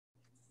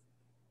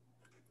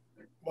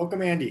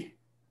Welcome, Andy.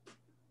 Thank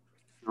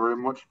you very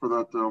much for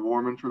that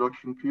warm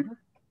introduction, Peter.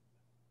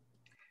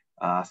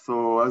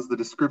 So as the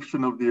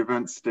description of the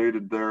event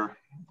stated there,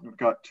 we've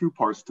got two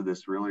parts to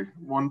this really.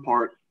 One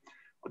part,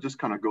 I'll just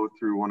kind of go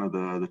through one of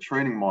the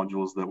training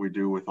modules that we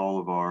do with all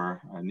of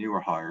our newer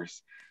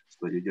hires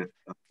so that you get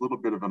a little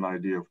bit of an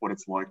idea of what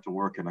it's like to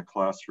work in a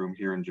classroom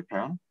here in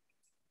Japan.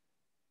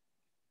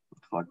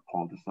 Looks like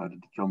Paul decided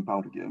to jump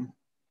out again.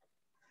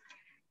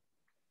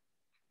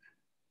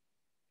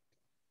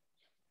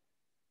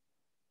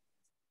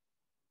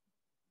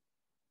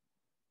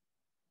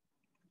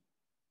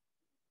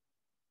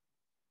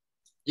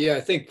 Yeah,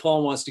 I think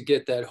Paul wants to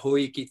get that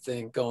Hoiki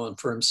thing going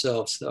for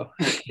himself. So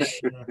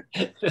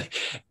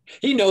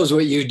he knows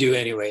what you do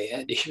anyway,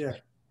 Andy. Yeah.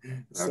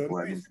 So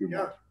nice.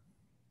 Yeah.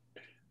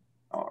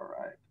 All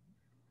right.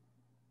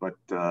 But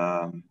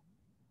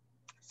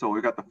so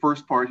we got the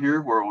first part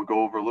here where we'll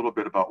go over a little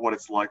bit about what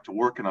it's like to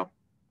work in a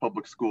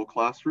public school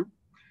classroom,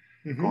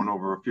 going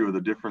over a few of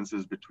the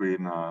differences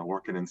between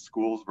working in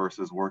schools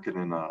versus working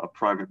in a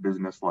private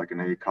business like an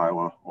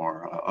Eikaiwa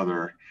or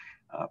other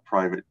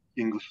private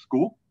English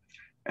school.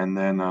 And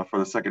then for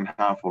the second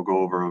half, we'll go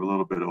over a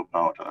little bit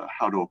about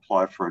how to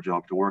apply for a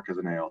job to work as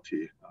an ALT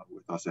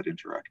with us at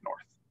Interac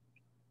North.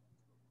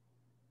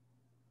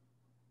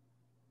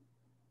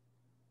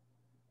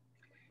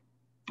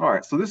 All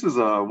right, so this is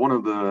one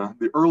of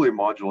the early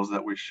modules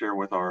that we share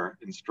with our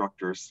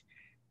instructors.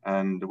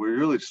 And we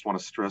really just want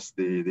to stress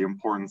the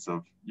importance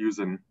of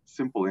using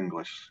simple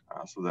English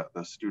so that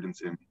the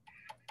students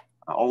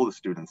all the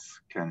students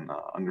can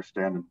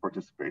understand and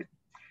participate.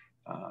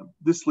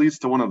 This leads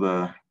to one of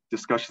the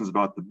discussions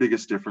about the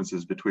biggest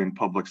differences between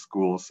public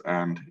schools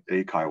and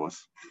Eikaiwas.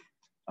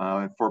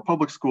 For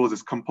public schools,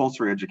 it's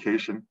compulsory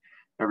education.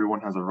 Everyone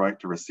has a right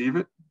to receive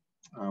it.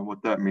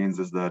 What that means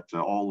is that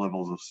all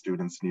levels of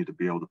students need to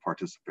be able to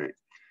participate.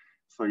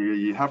 So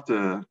you have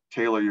to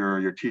tailor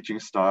your teaching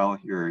style,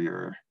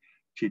 your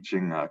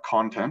teaching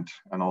content,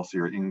 and also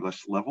your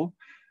English level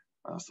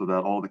so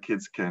that all the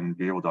kids can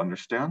be able to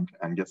understand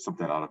and get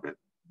something out of it.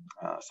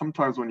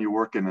 Sometimes when you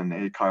work in an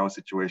Eikaiwa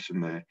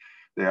situation,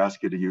 they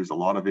ask you to use a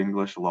lot of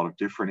English, a lot of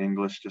different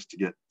English, just to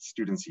get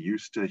students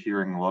used to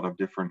hearing a lot of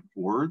different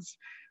words,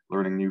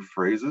 learning new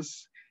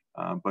phrases.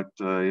 But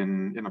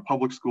in a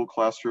public school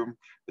classroom,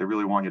 they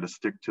really want you to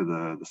stick to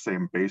the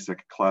same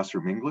basic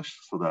classroom English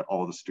so that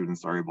all the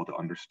students are able to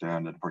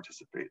understand and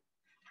participate.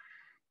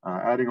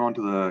 Adding on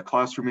to the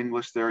classroom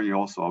English there, you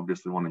also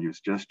obviously want to use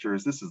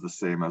gestures. This is the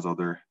same as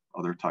other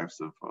types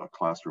of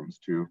classrooms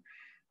too.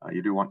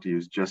 You do want to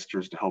use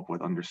gestures to help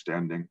with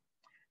understanding.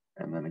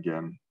 And then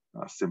again,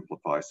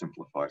 simplify,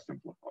 simplify,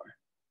 simplify.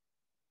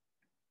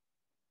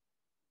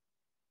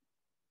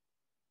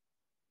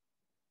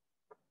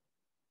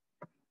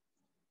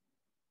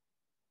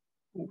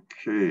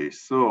 Okay,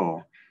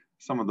 so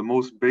some of the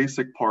most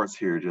basic parts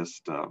here,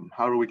 just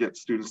how do we get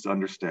students to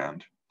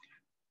understand?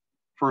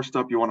 First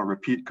up, you want to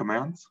repeat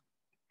commands.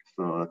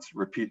 So that's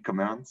repeat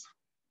commands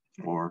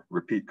or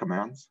repeat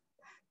commands.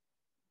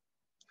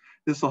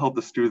 This will help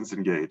the students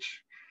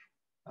engage.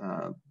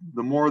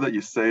 The more that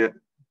you say it,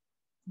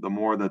 the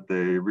more that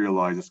they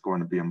realize it's going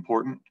to be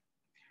important.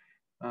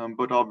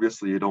 But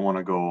obviously you don't want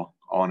to go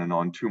on and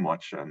on too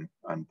much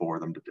and bore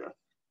them to death.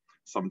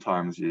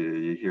 Sometimes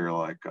you hear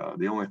like,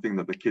 the only thing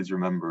that the kids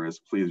remember is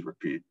please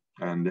repeat.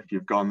 And if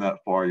you've gone that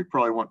far, you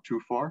probably went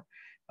too far.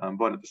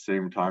 But at the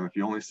same time, if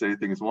you only say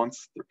things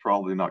once, they're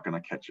probably not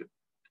going to catch it.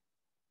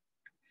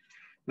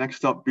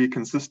 Next up, be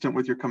consistent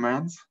with your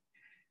commands.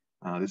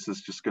 This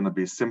is just going to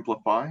be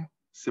simplify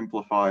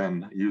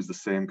and use the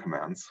same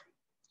commands.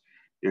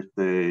 If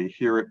they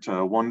hear it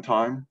one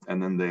time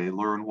and then they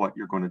learn what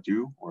you're going to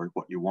do or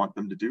what you want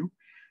them to do,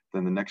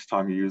 then the next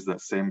time you use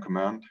that same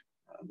command,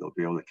 they'll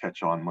be able to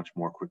catch on much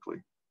more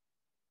quickly.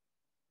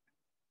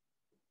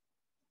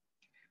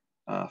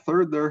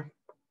 Third there,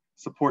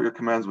 support your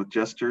commands with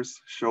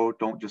gestures. Show,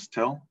 don't just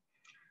tell.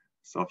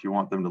 So if you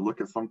want them to look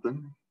at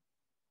something,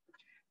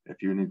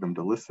 if you need them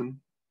to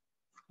listen,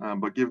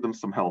 but give them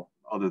some help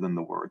other than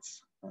the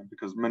words,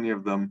 because many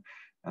of them,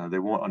 they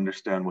won't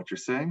understand what you're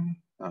saying,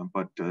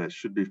 but it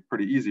should be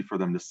pretty easy for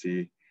them to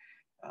see,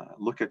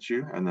 look at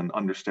you and then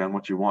understand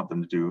what you want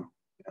them to do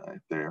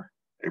if they're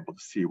able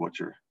to see what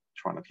you're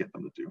trying to get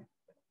them to do.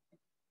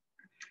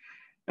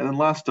 And then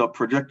last up,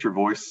 project your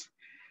voice.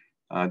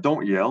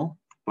 Don't yell,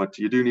 but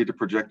you do need to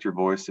project your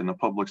voice in a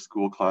public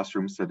school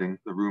classroom setting.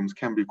 The rooms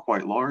can be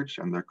quite large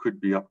and there could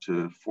be up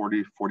to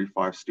 40,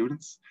 45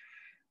 students,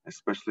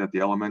 especially at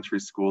the elementary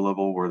school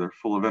level where they're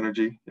full of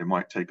energy. It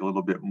might take a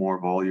little bit more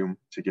volume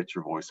to get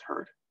your voice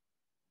heard.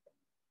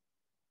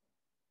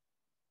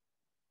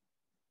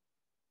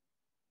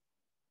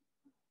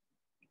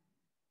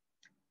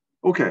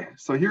 Okay,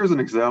 so here's an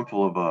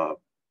example of a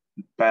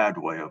bad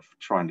way of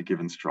trying to give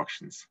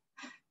instructions.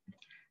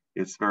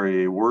 It's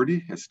very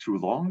wordy, it's too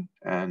long,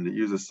 and it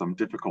uses some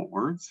difficult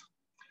words.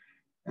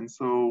 And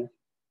so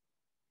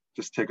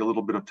just take a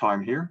little bit of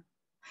time here,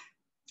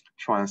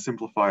 try and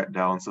simplify it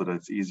down so that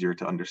it's easier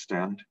to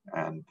understand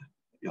and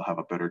you'll have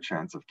a better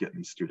chance of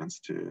getting students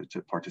to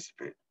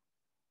participate.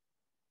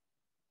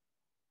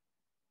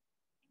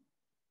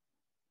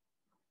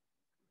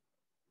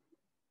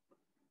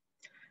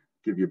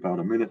 Give you about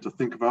a minute to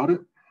think about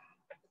it.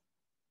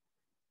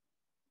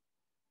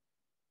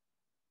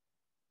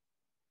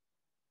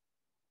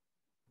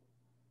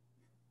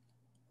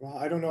 Well,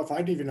 I don't know if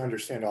I'd even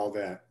understand all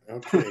that.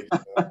 Okay.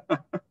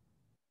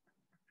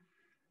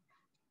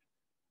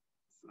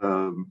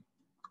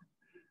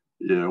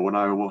 Yeah, when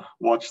I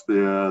watch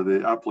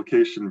the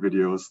application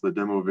videos, the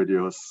demo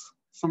videos,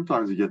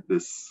 sometimes you get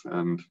this,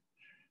 and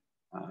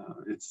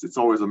it's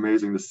always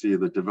amazing to see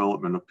the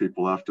development of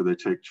people after they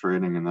take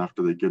training and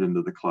after they get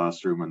into the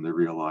classroom and they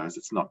realize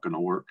it's not going to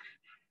work.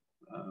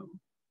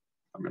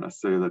 I mean, I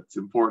say that it's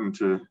important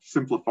to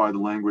simplify the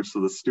language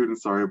so the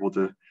students are able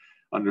to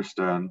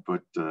understand,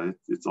 but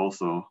it's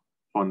also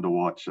fun to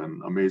watch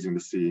and amazing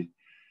to see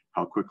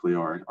how quickly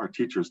our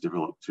teachers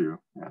develop too,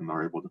 and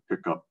are able to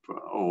pick up,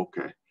 oh,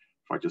 okay,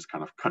 if I just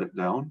kind of cut it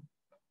down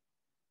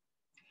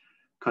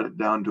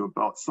to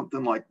about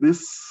something like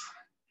this,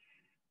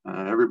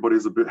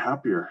 everybody's a bit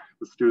happier.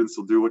 The students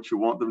will do what you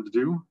want them to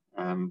do,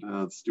 and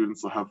the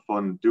students will have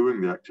fun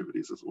doing the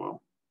activities as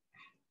well.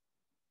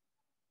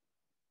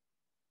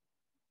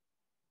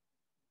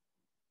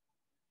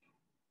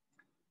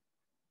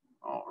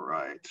 All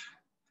right,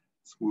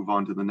 let's move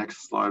on to the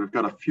next slide. We've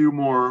got a few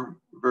more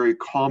very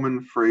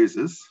common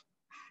phrases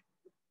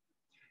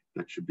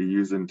that should be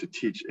using to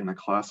teach in a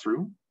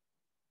classroom.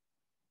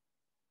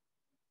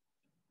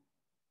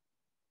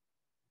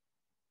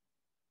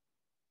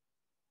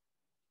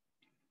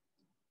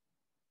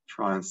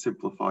 Try and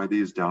simplify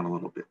these down a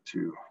little bit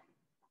too.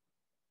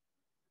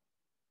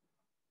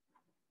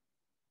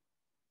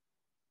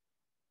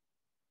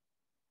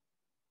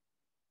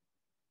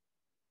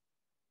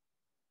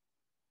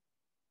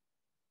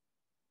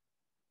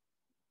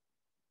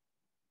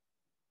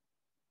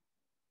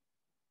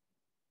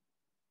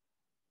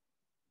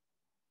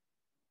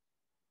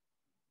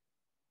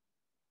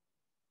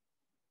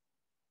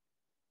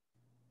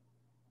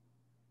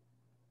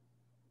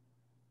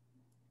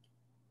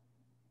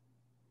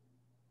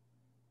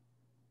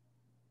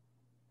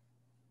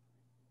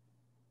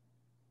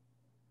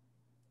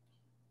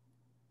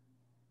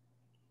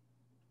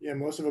 Yeah,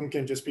 most of them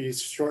can just be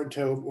shortened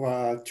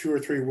to 2 or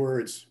 3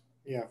 words.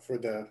 Yeah, for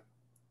the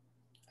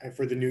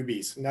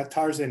newbies. Not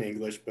Tarzan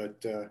English,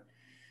 but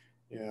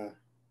yeah.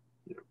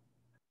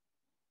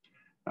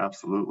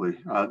 Absolutely.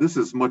 This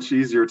is much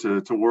easier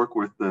to work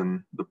with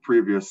than the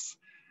previous,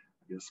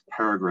 I guess,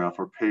 paragraph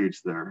or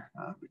page there,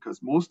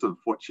 because most of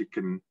what you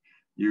can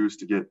use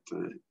to get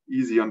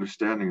easy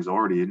understanding is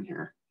already in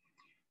here.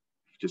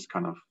 Just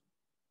kind of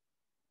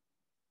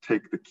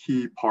take the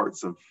key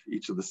parts of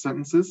each of the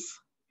sentences,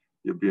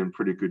 you'll be in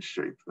pretty good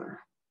shape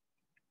there.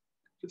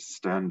 Just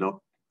stand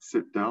up,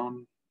 sit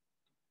down,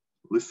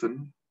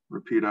 listen,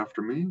 repeat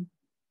after me,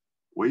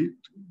 wait,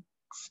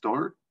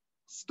 start,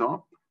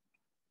 stop.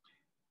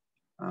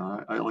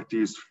 I like to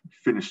use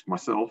finished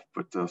myself,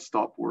 but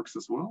stop works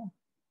as well.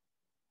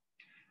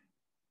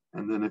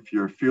 And then if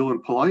you're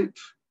feeling polite,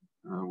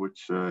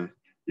 which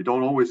you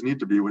don't always need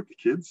to be with the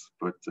kids,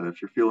 but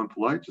if you're feeling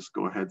polite, just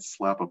go ahead,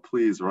 slap a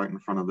please right in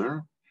front of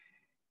there,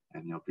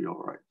 and you'll be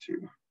all right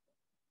too.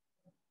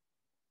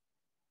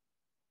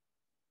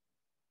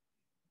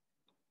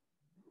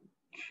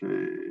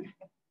 Okay.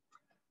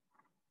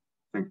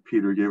 I think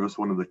Peter gave us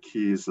one of the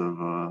keys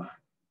of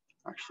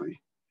actually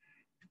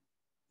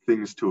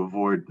things to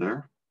avoid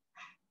there.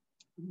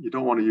 You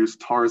don't want to use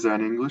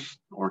Tarzan English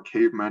or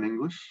caveman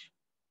English.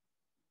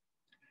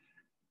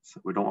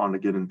 So we don't want to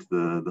get into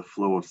the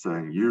flow of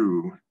saying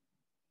you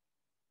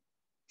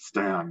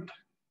stand,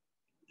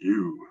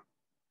 you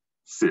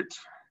sit.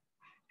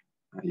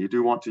 You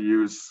do want to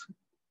use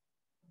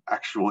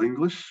actual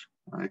English.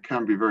 It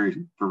can be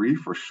very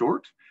brief or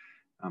short,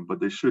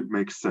 but they should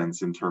make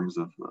sense in terms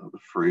of the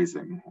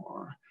phrasing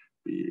or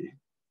be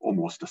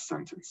almost a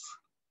sentence.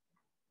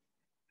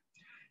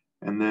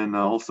 And then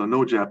also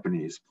no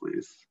Japanese,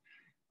 please.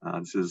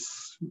 This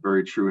is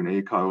very true in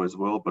ACO as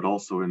well, but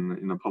also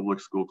in a public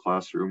school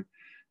classroom.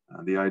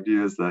 The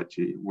idea is that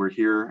we're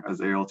here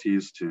as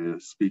ALTs to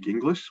speak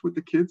English with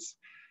the kids,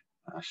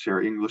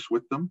 share English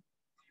with them.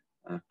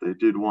 If they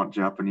did want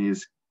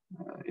Japanese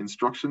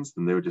instructions,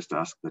 then they would just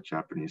ask the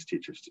Japanese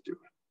teachers to do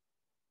it.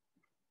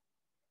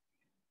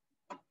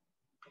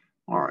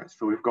 All right,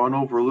 so we've gone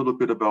over a little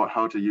bit about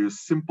how to use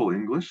simple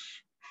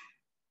English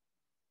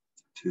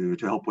to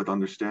help with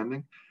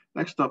understanding.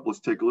 Next up,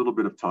 let's take a little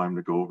bit of time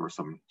to go over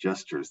some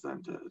gestures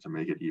then to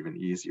make it even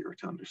easier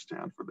to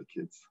understand for the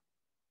kids.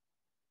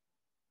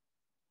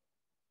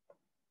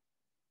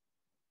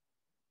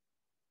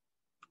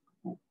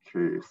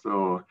 Okay,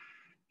 so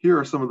here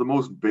are some of the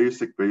most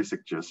basic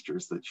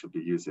gestures that you'll be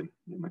using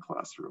in the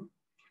classroom.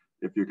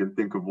 If you can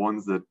think of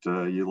ones that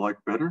you like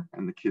better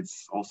and the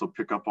kids also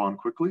pick up on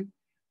quickly,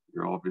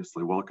 you're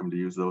obviously welcome to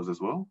use those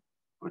as well.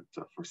 But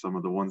for some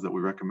of the ones that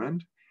we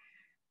recommend,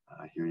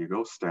 here you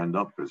go. Stand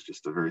up is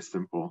just a very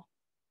simple,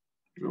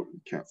 oh,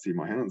 you can't see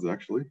my hands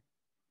actually.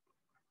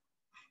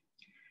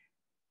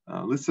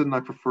 Listen, I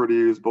prefer to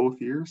use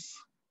both ears.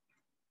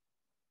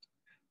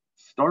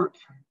 Start,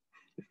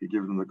 if you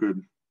give them a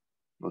good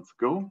let's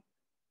go.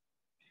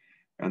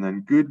 And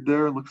then good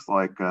there, looks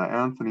like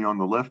Anthony on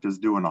the left is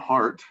doing a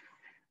heart,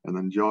 and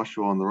then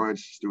Joshua on the right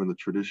is just doing the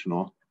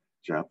traditional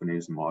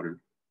Japanese modern.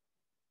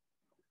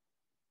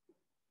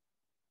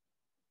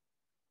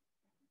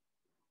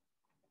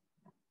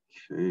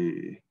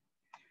 Okay.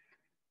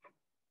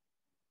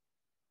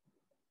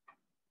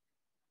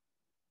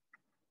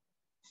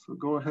 So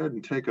go ahead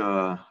and take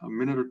a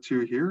minute or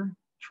two here,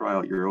 try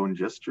out your own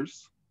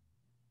gestures.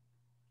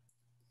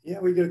 Yeah,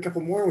 we get a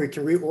couple more. We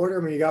can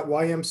reorder them. You got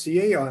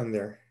YMCA on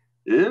there.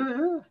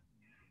 Yeah.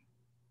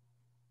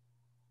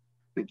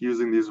 I think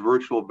using these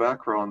virtual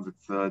backgrounds,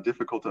 it's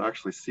difficult to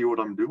actually see what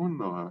I'm doing.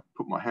 Though I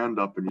put my hand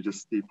up and you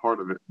just see part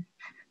of it.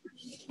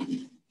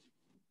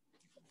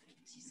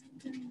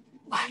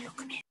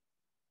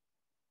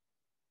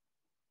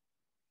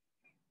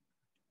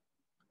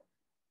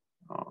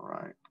 All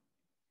right.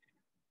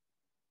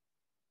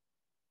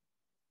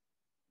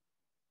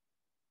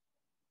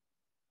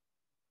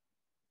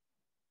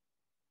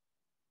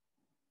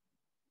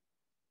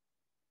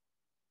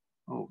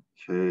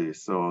 Okay,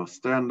 so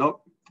stand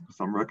up.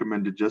 Some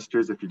recommended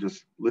gestures, if you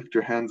just lift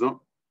your hands up.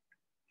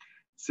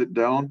 Sit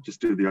down, just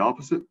do the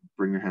opposite,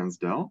 bring your hands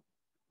down.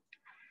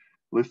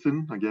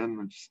 Listen, again,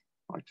 I just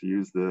like to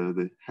use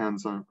the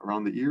hands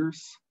around the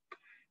ears.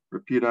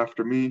 Repeat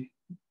after me.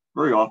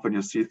 Very often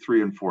you'll see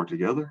 3 and 4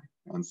 together.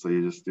 And so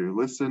you just do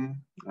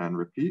listen and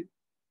repeat.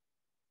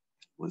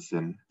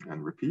 Listen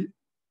and repeat.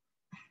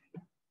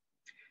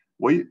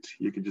 Wait,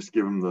 you could just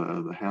give them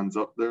the hands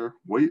up there.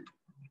 Wait.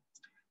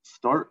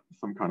 Start,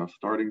 some kind of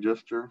starting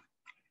gesture.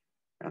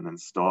 And then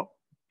stop.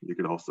 You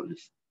could also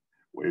just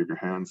wave your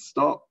hands,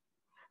 stop.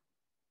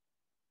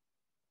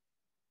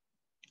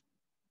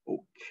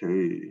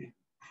 Okay.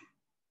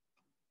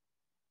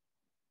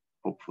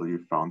 Hopefully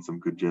you found some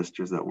good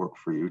gestures that work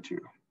for you too.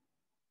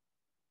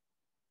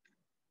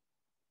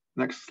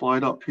 Next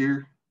slide up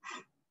here.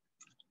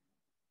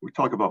 We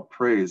talk about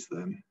praise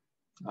then.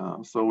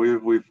 So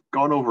we've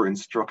gone over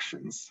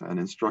instructions, and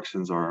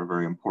instructions are a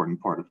very important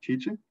part of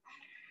teaching.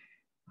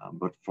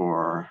 But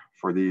for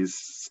these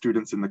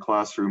students in the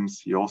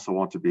classrooms, you also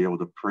want to be able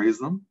to praise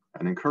them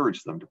and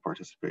encourage them to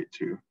participate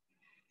too.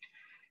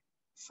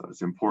 So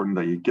it's important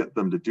that you get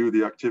them to do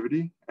the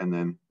activity, and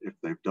then if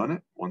they've done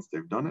it, once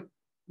they've done it,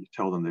 you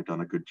tell them they've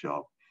done a good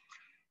job.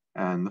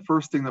 And the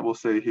first thing that we'll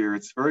say here,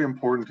 it's very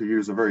important to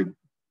use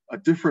a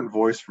different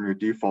voice from your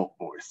default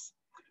voice.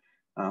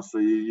 So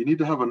you need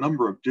to have a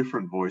number of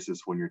different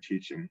voices when you're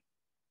teaching.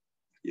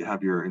 You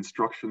have your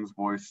instructions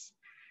voice,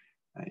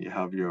 you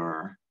have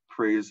your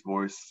praise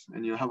voice,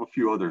 and you have a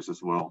few others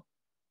as well.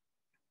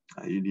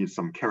 You need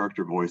some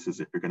character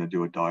voices if you're going to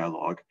do a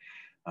dialogue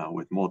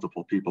with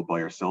multiple people by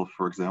yourself,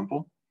 for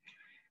example.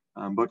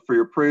 But for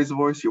your praise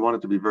voice, you want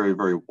it to be very,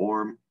 very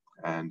warm,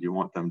 and you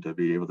want them to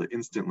be able to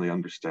instantly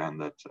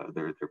understand that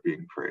they're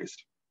being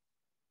praised.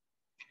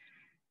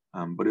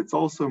 But it's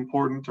also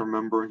important to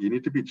remember you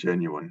need to be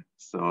genuine.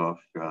 So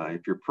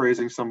if you're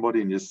praising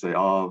somebody and you just say,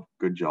 oh,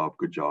 good job,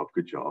 good job,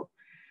 good job,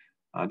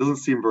 it doesn't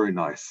seem very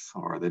nice,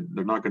 or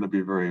they're not going to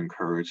be very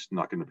encouraged,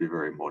 not going to be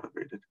very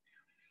motivated.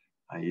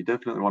 You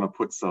definitely want to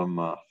put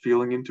some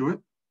feeling into it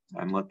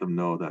and let them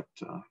know that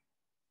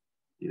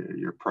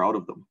you're proud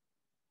of them.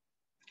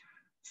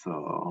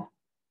 So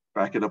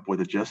back it up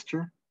with a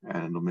gesture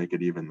and it'll make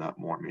it even that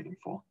more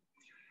meaningful.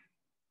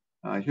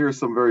 Here are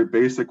some very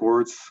basic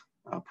words,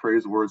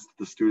 praise words that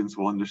the students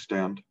will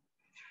understand.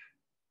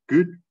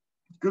 Good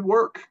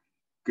work,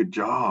 good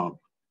job,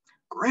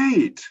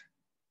 great,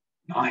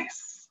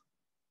 nice,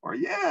 or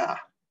yeah.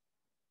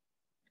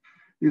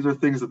 These are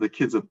things that the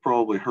kids have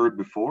probably heard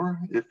before,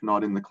 if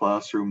not in the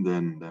classroom,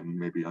 then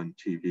maybe on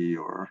TV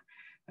or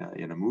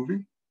in a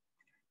movie.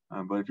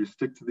 But if you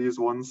stick to these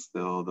ones,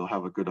 they'll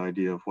have a good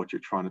idea of what you're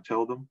trying to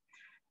tell them,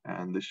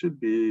 and they should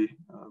be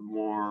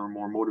more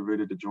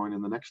motivated to join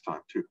in the next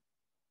time too.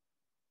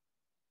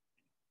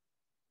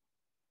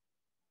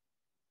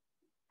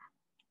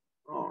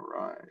 All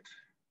right.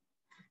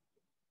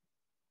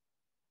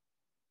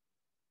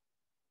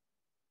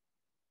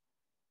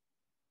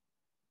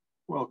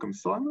 Welcome,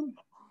 Simon.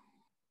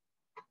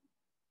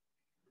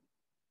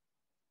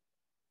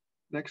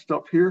 Next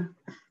up here,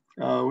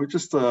 we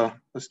just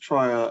let's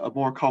try a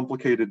more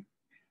complicated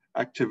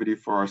activity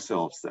for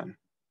ourselves then.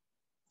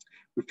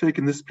 We've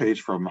taken this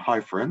page from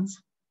Hi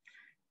Friends,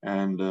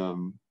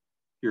 and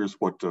here's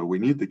what we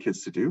need the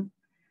kids to do.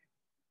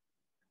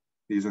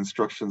 These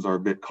instructions are a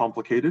bit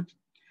complicated,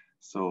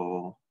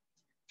 so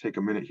take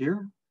a minute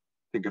here,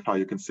 think of how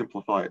you can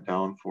simplify it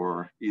down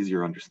for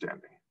easier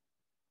understanding.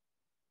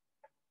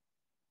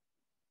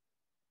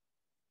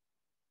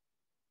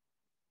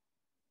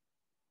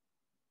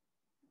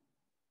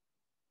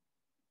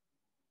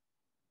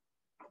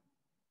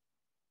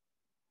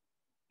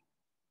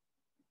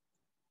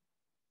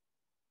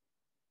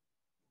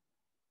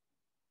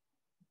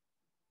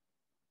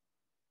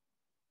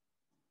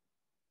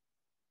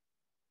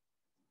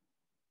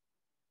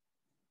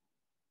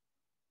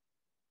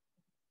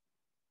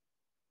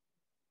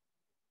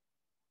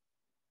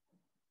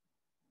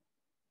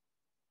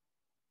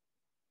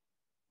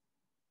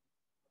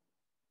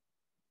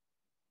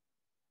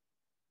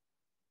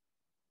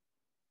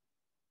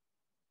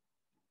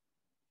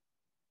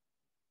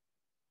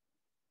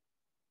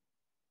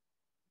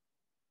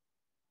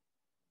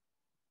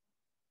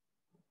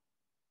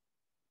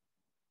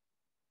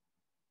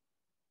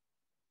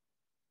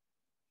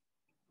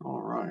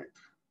 right,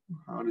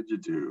 how did you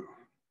do?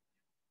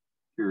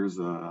 Here's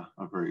a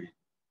very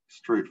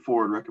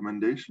straightforward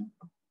recommendation.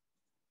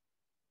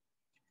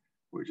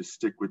 We just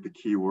stick with the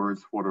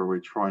keywords. What are we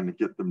trying to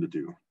get them to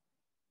do?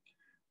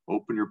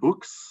 Open your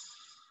books,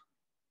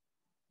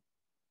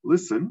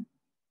 listen,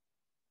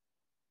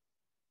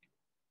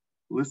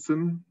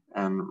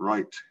 and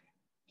write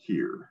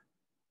here.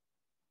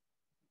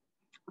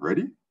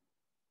 Ready?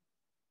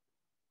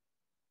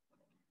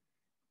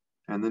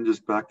 And then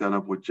just back that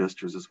up with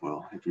gestures as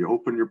well. If you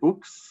open your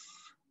books,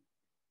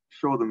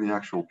 show them the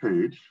actual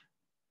page,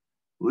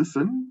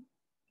 listen,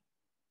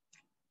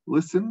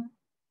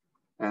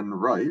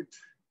 and write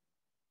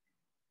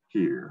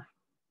here.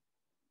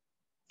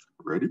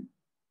 Ready?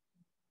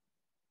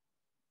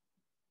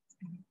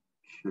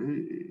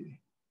 Okay.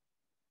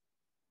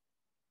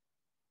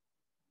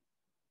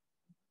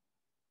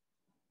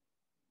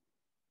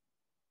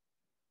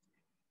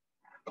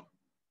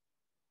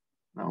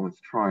 Now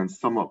let's try and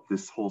sum up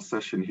this whole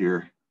session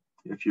here.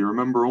 If you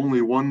remember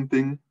only one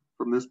thing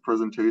from this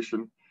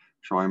presentation,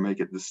 try and make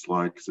it this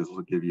slide because this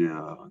will give you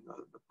a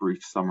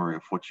brief summary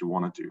of what you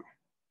want to do.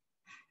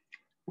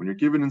 When you're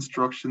given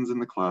instructions in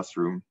the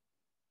classroom,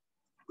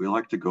 we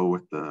like to go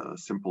with the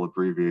simple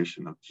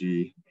abbreviation of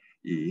G,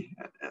 E,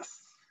 and S.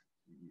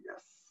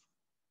 Yes.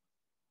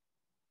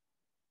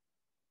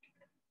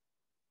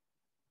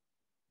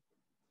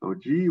 So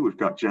G, we've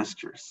got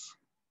gestures.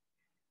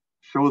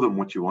 Show them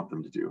what you want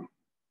them to do.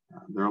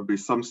 There'll be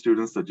some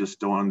students that just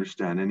don't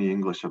understand any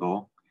English at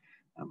all,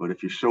 but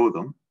if you show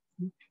them,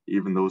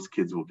 even those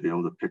kids will be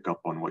able to pick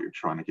up on what you're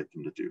trying to get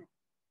them to do.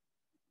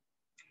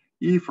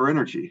 E for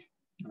energy.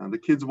 The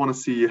kids want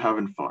to see you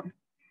having fun.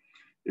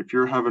 If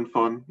you're having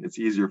fun, it's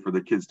easier for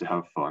the kids to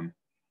have fun.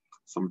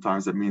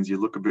 Sometimes that means you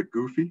look a bit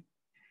goofy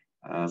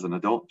as an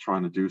adult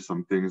trying to do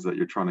some things that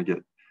you're trying to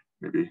get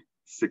maybe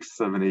 6,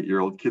 7,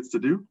 8-year-old kids to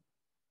do.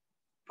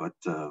 But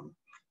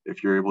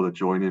if you're able to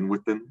join in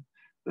with them,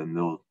 then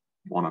they'll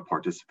want to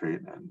participate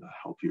and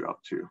help you out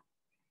too.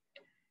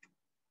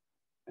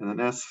 And then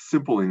S,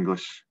 simple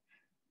English.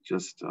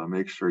 Just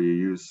make sure you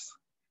use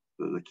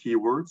the key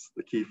words,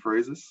 the key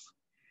phrases.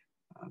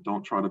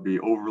 Don't try to be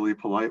overly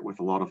polite with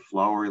a lot of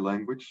flowery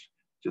language.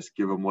 Just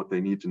give them what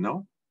they need to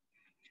know.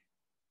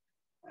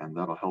 And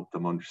that'll help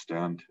them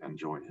understand and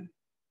join in.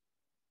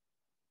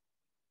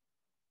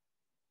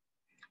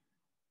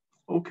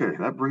 Okay,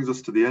 that brings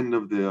us to the end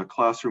of the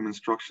classroom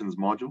instructions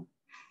module.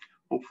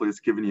 Hopefully it's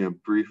given you a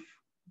brief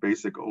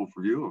basic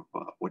overview of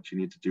what you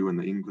need to do in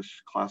the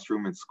English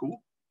classroom at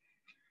school.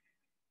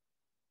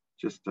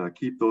 Just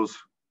keep those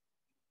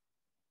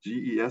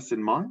GES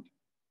in mind,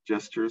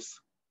 gestures,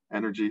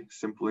 energy,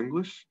 simple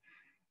English,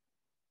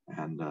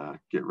 and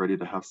get ready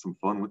to have some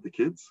fun with the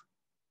kids.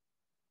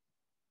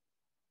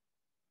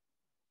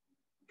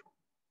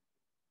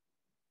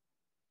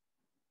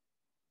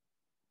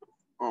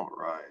 All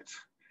right,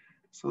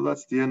 so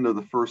that's the end of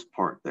the first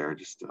part there,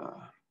 just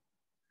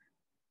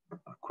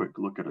a quick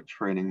look at a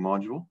training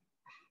module.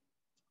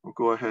 We'll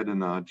go ahead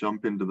and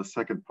jump into the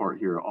second part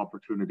here,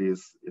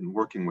 opportunities in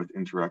working with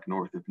Interac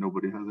North, if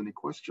nobody has any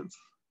questions.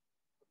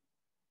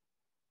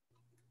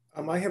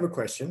 I have a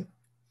question.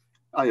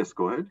 Yes,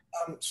 go ahead.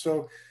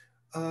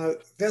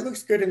 That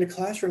looks good in the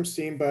classroom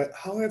scene, but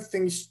how have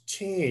things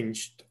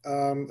changed?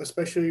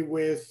 Especially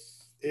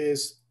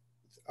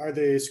are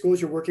the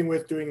schools you're working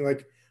with doing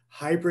like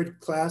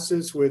hybrid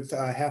classes with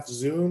half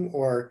Zoom,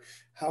 or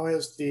how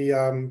has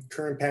the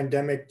current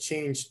pandemic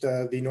changed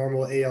the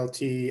normal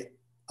ALT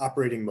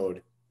operating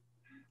mode?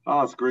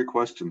 Oh, that's a great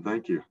question.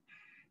 Thank you.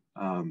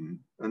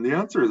 And the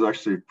answer is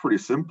actually pretty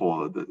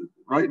simple.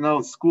 Right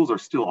now, schools are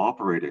still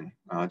operating.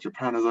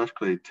 Japan has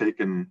actually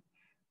taken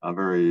a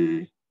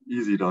very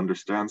easy to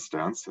understand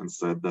stance and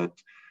said that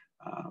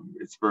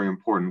it's very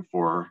important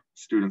for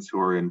students who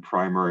are in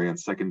primary and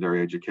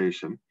secondary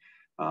education,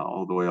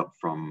 all the way up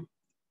from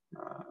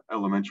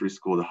elementary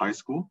school to high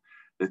school.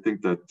 They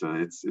think that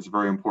it's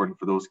very important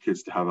for those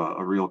kids to have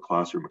a real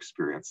classroom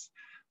experience.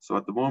 So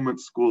at the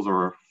moment, schools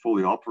are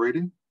fully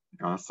operating.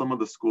 Some of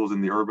the schools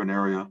in the urban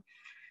area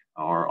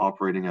are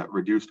operating at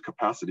reduced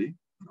capacity,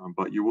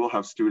 but you will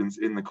have students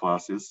in the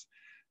classes.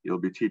 You'll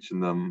be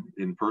teaching them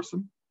in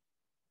person.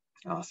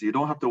 So you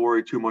don't have to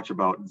worry too much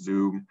about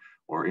Zoom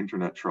or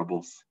internet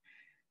troubles.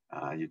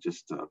 You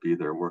just be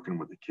there working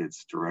with the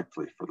kids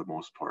directly for the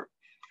most part.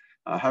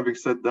 Having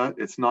said that,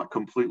 it's not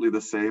completely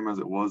the same as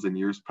it was in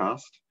years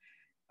past.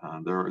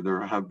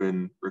 There have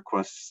been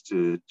requests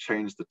to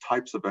change the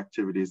types of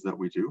activities that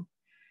we do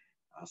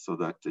so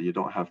that you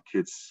don't have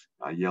kids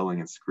yelling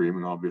and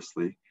screaming,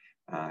 obviously.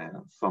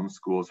 Some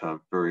schools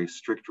have very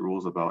strict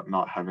rules about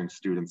not having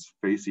students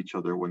face each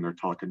other when they're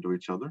talking to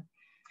each other.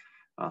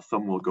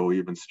 Some will go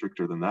even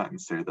stricter than that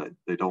and say that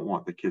they don't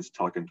want the kids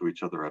talking to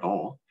each other at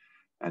all,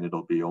 and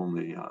it'll be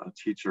only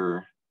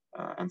teacher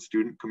and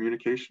student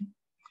communication.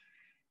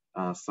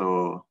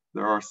 So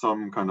there are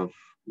some kind of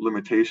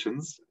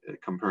limitations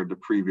compared to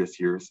previous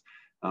years,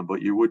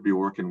 but you would be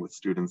working with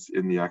students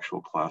in the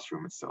actual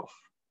classroom itself.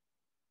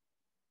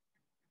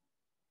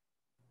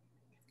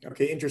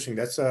 Okay, interesting.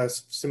 That's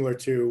similar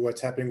to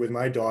what's happening with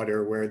my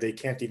daughter, where they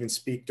can't even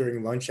speak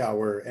during lunch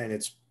hour, and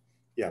it's,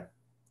 yeah.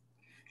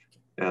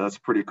 Yeah, that's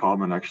pretty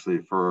common actually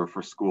for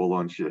school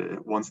lunch.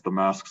 Once the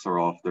masks are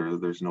off,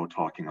 there's no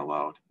talking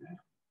allowed. Yeah.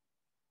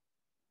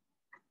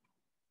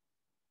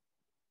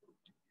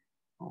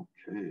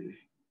 Okay.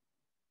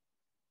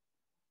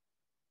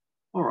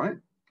 All right.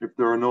 If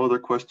there are no other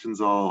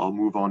questions, I'll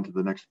move on to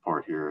the next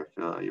part here.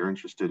 If you're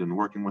interested in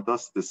working with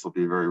us, this will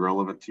be very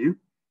relevant to you.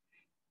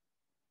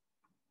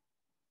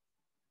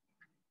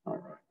 All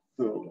right.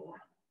 So,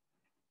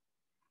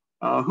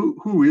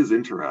 who is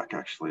Interac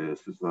actually?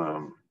 This is,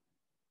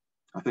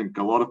 I think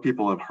a lot of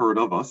people have heard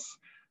of us,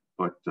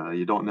 but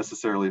you don't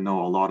necessarily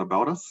know a lot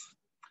about us.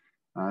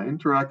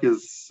 Interac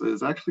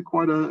is actually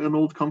quite an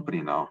old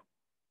company now.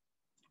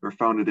 We're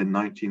founded in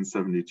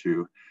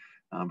 1972,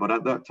 but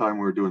at that time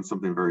we were doing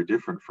something very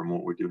different from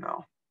what we do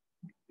now.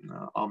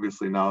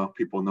 Obviously now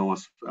people know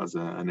us as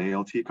an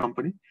ALT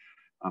company,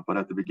 but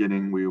at the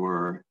beginning we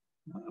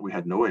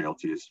had no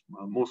ALTs,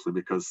 mostly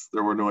because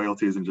there were no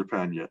ALTs in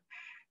Japan yet.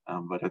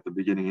 But at the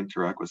beginning,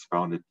 Interac was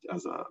founded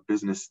as a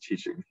business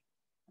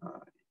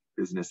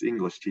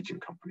English teaching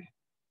company,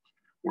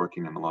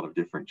 working in a lot of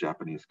different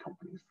Japanese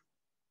companies.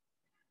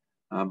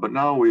 But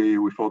now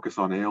we focus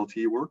on ALT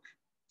work.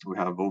 We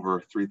have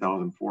over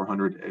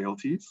 3,400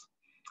 ALTs,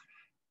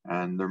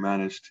 and they're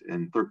managed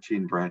in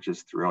 13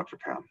 branches throughout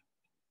Japan.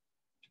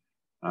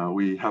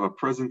 We have a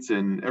presence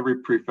in every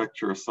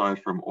prefecture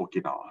aside from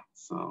Okinawa.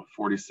 So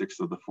 46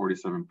 of the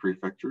 47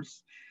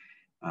 prefectures,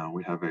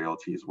 we have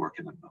ALTs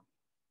working in them.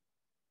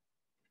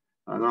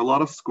 There are a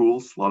lot of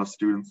schools, a lot of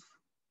students,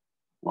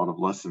 a lot of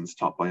lessons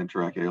taught by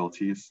Interac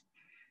ALTs.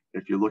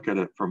 If you look at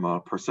it from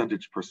a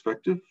percentage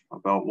perspective,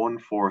 about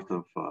 1/4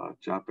 of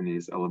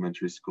Japanese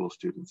elementary school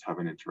students have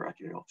an Interac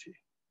ALT.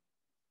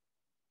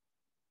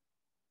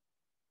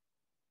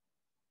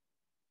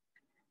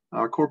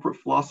 Our corporate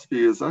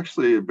philosophy has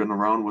actually been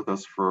around with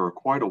us for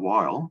quite a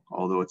while,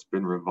 although it's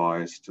been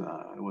revised.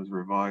 It was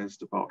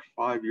revised about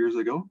 5 years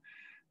ago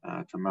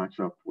to match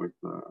up with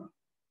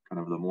kind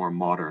of the more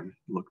modern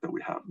look that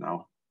we have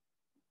now.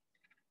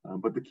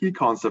 But the key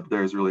concept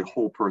there is really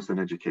whole person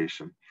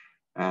education.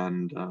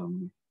 And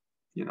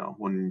you know,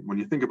 when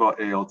you think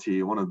about ALT,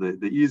 one of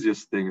the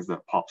easiest things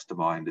that pops to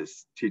mind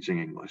is teaching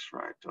English,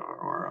 right?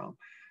 Or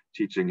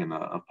teaching in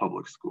a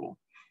public school.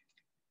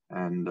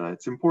 And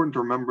it's important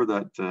to remember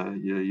that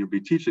you'll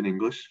be teaching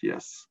English,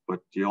 yes, but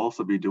you'll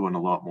also be doing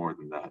a lot more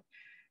than that.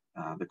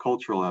 The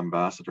cultural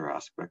ambassador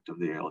aspect of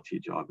the ALT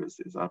job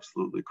is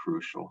absolutely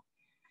crucial.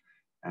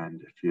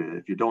 And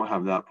if you don't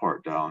have that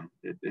part down,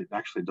 it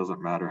actually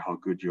doesn't matter how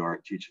good you are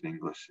at teaching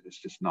English.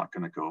 It's just not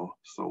going to go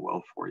so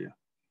well for you.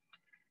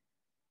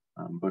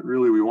 But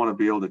really, we want to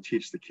be able to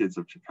teach the kids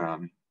of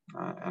Japan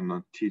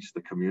and teach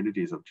the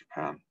communities of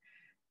Japan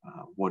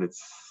what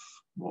it's,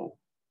 well,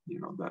 you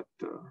know, that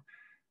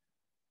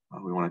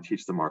we want to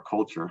teach them our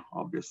culture,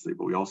 obviously,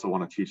 but we also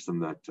want to teach them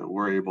that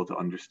we're able to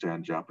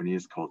understand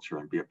Japanese culture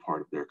and be a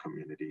part of their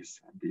communities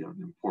and be an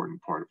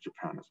important part of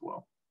Japan as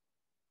well.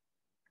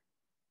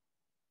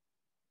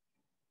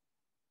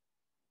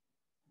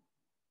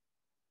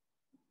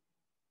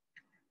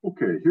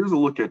 Okay, here's a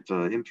look at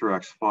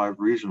Interac's 5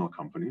 regional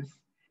companies.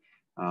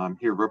 I'm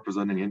here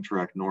representing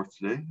Interac North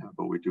today,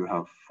 but we do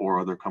have 4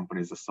 other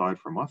companies aside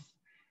from us,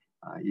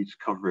 each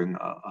covering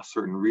a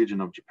certain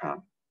region of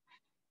Japan.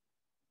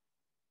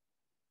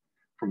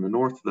 From the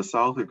north to the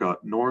south, we've got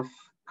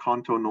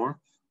Kanto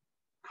North,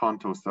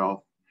 Kanto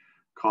South,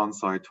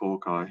 Kansai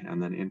Tokai,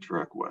 and then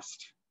Interac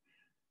West.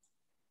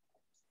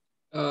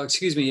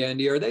 Excuse me,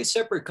 Andy, are they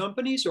separate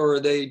companies or are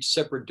they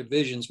separate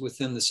divisions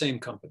within the same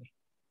company?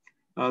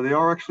 They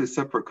are actually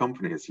separate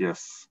companies,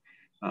 yes.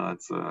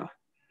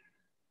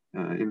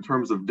 In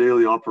terms of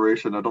daily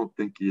operation, I don't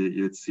think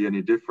you'd see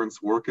any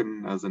difference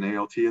working as an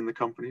ALT in the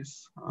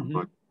companies,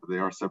 but they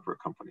are separate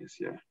companies,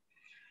 yeah.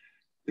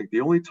 I think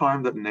the only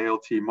time that an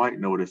ALT might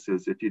notice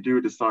is if you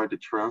do decide to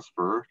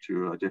transfer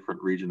to a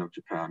different region of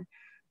Japan,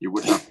 you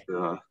would have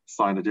to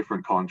sign a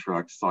different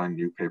contract, sign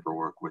new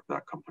paperwork with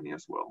that company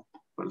as well.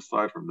 But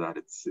aside from that,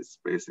 it's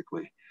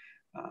basically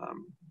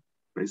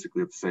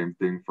the same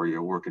thing for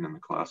you working in the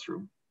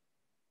classroom.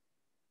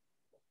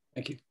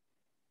 Thank you.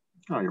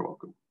 Oh, you're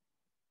welcome.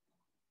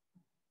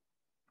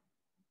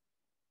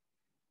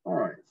 All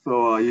right,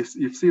 so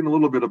you've seen a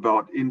little bit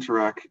about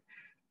Interac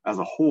as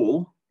a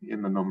whole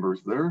in the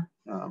numbers there.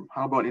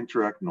 How about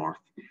Interac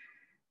North?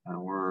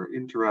 We're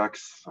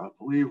Interac's, I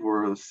believe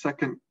we're the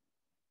 2nd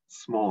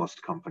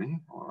smallest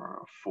company,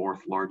 or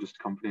 4th largest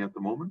company at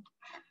the moment.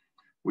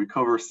 We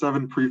cover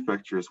 7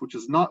 prefectures, which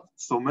is not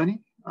so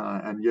many,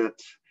 and yet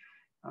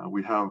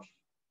we have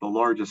the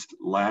largest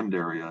land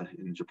area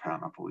in Japan,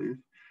 I believe.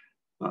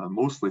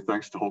 Mostly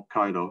thanks to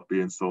Hokkaido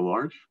being so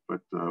large,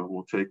 but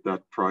we'll take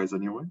that prize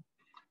anyway.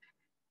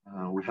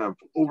 We have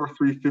over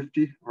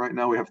 350. Right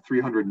now we have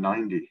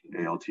 390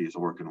 ALTs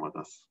working with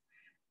us,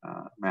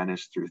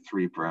 managed through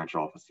 3 branch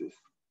offices.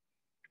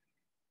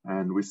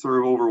 And we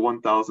serve over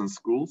 1,000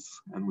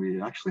 schools, and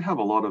we actually have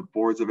a lot of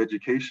boards of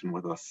education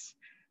with us.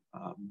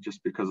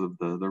 just because of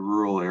the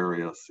rural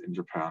areas in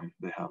Japan.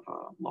 They have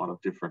a lot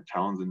of different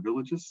towns and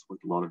villages with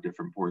a lot of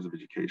different boards of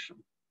education.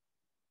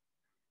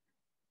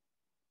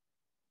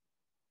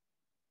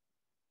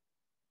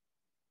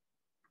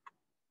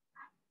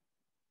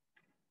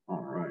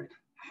 All right.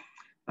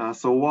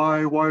 So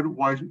why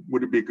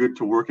would it be good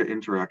to work at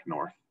Interac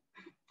North?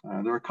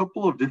 There are a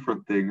couple of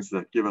different things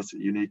that give us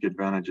unique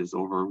advantages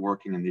over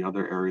working in the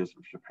other areas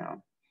of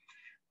Japan.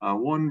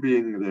 One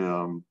being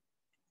the,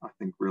 I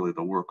think really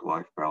the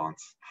work-life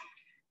balance.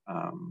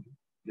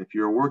 If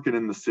you're working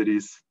in the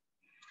cities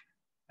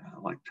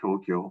like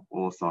Tokyo,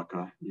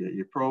 Osaka,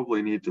 you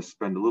probably need to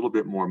spend a little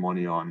bit more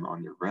money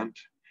on your rent,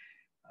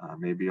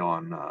 maybe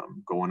on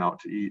going out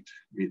to eat,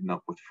 meeting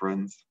up with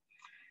friends.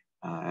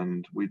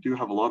 And we do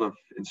have a lot of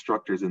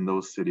instructors in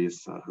those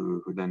cities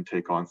who then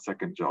take on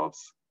second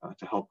jobs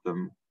to help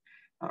them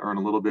earn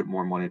a little bit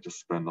more money to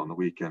spend on the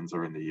weekends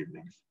or in the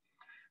evenings.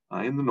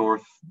 In the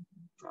north,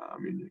 I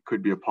mean, it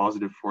could be a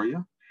positive for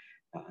you.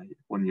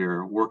 When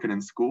you're working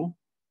in school,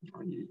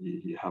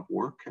 you have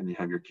work and you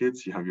have your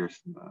kids, you have your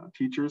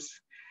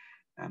teachers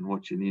and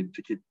what you need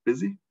to keep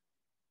busy.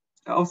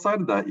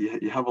 Outside of that,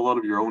 you have a lot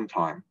of your own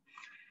time.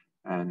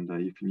 And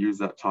you can use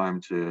that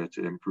time to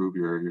improve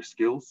your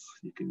skills.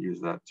 You can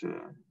use that to,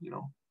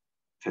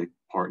 take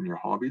part in your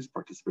hobbies,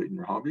 participate in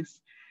your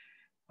hobbies.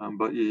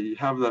 But you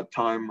have that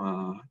time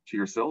to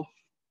yourself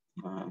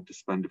to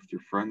spend with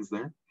your friends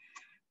there,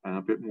 and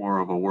a bit more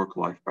of a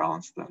work-life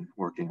balance than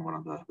working in one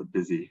of the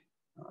busy,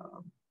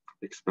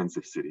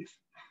 expensive cities.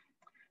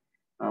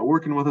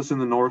 Working with us in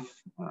the north,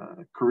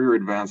 career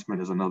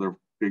advancement is another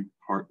big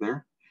part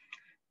there.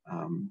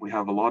 We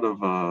have a lot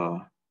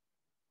of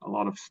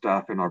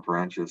staff in our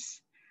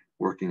branches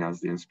working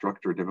as the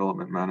instructor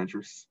development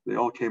managers. They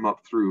all came up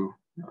through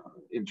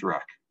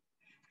Interac.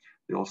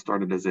 They all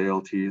started as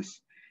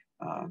ALTs,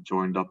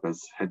 joined up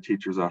as head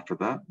teachers after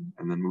that,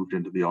 and then moved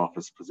into the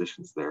office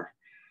positions there.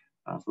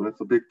 So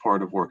that's a big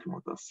part of working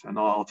with us. And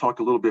I'll talk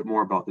a little bit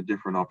more about the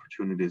different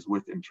opportunities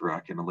with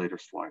Interac in a later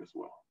slide as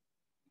well.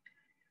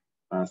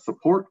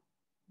 Support.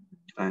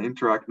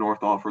 Interac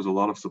North offers a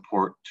lot of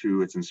support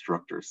to its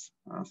instructors.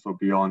 So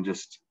beyond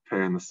just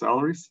paying the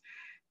salaries,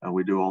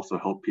 we do also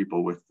help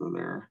people with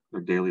their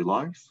daily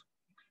lives.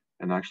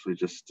 And actually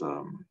just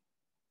I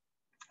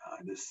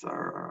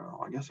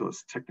guess it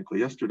was technically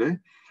yesterday,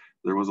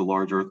 there was a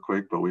large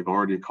earthquake, but we've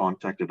already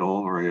contacted all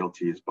of our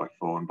ALTs by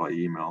phone, by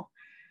email,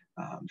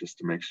 just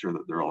to make sure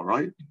that they're all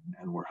right.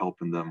 And we're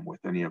helping them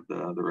with any of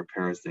the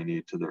repairs they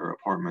need to their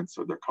apartments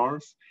or their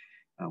cars.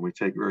 We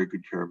take very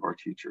good care of our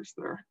teachers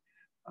there.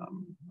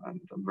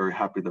 And I'm very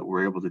happy that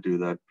we're able to do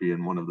that,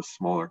 being one of the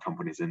smaller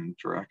companies in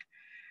Interac.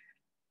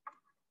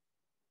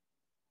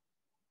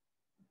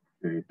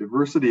 Okay,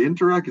 Diversity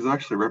Interac is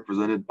actually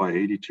represented by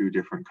 82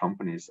 different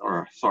companies,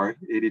 or sorry,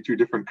 82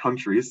 different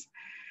countries.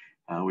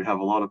 We have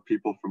a lot of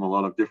people from a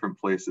lot of different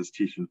places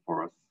teaching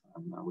for us,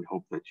 and we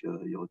hope that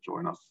you'll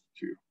join us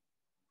too.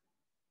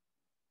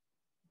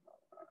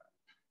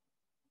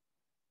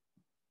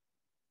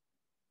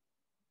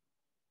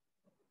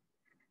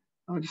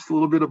 Just a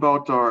little bit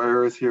about our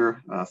areas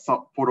here.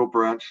 Sapporo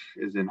branch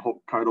is in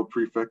Hokkaido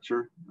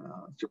Prefecture,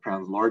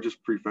 Japan's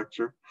largest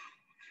prefecture.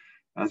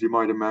 As you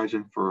might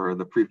imagine, for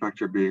the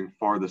prefecture being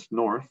farthest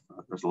north,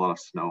 there's a lot of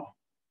snow.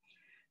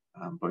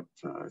 But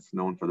it's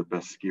known for the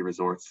best ski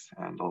resorts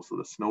and also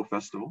the snow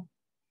festival.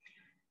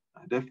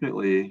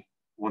 Definitely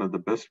one of the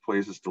best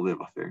places to live,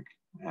 I think.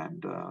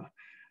 And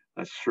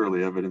that's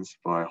surely evidenced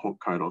by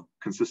Hokkaido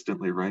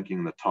consistently ranking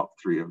in the top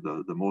 3 of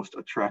the most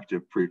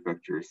attractive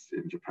prefectures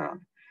in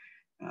Japan.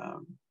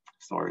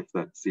 Sorry if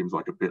that seems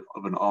like a bit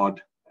of an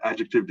odd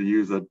adjective to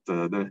use.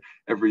 That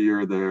every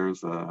year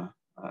there's a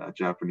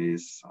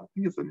Japanese, I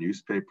think it's a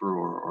newspaper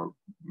or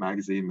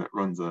magazine that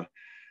runs a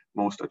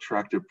most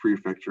attractive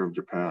prefecture of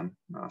Japan.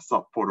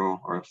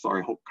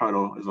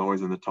 Hokkaido is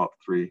always in the top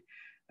 3.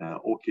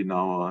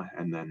 Okinawa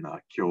and then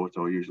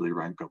Kyoto usually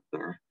rank up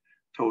there.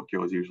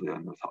 Tokyo is usually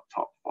in the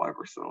top 5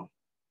 or so.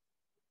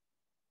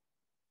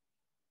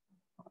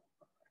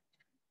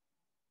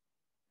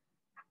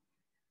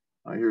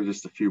 Here's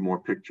just a few more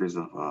pictures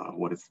of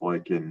what it's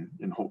like in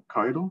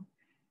Hokkaido.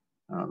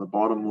 The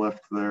bottom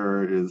left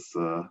there is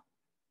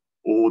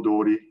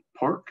Odori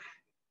Park.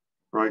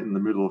 Right in the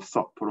middle of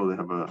Sapporo, they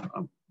have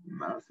a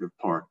massive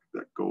park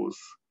that goes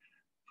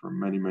for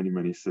many, many,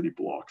 many city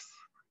blocks.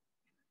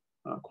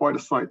 Quite a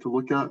sight to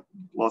look at.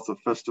 Lots of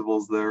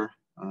festivals there.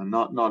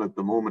 Not at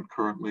the moment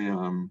currently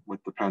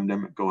with the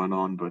pandemic going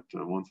on, but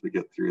once we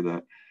get through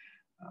that,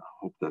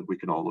 hope that we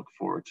can all look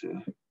forward to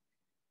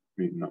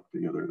meeting up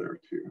together there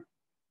too.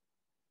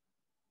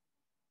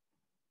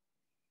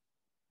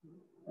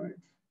 Right.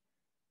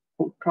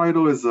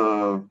 Hokkaido is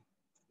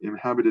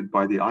inhabited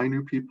by the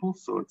Ainu people,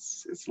 so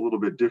it's a little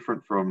bit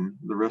different from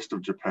the rest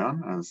of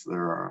Japan, as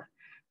there are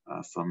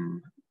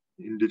some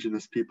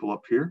indigenous people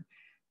up here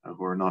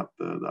who are not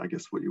I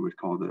guess what you would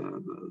call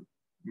the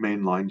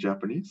mainline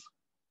Japanese.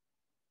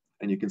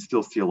 And you can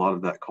still see a lot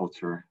of that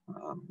culture,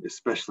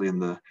 especially in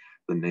the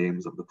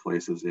names of the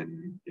places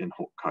in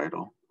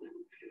Hokkaido.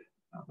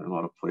 a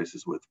lot of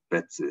places with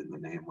Betse in the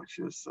name, which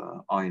is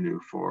Ainu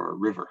for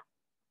river.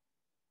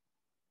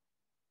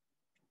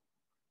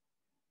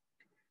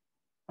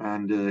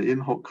 And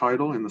in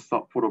Hokkaido, in the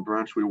Sapporo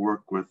branch, we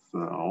work with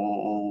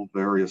all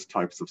various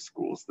types of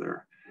schools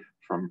there,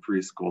 from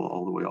preschool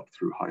all the way up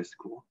through high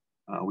school.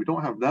 We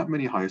don't have that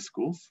many high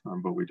schools,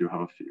 but we do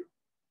have a few.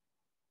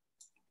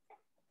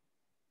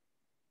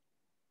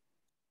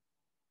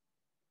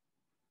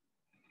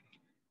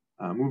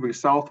 Moving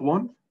south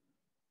one,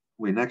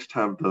 we next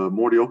have the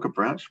Morioka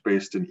branch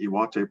based in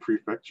Iwate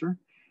Prefecture.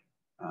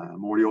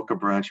 Morioka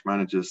branch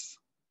manages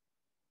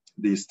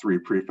these three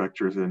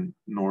prefectures in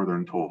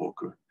northern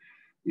Tohoku: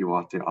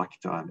 Iwate,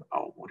 Akita, and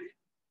Aomori.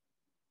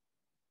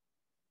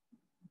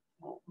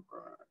 All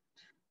right.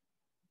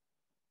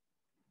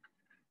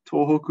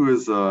 Tohoku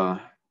is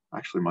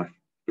actually my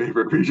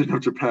favorite region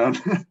of Japan,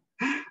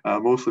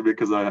 mostly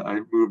because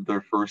I moved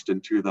there first in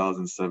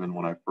 2007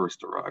 when I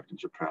first arrived in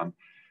Japan.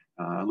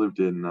 I lived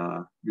in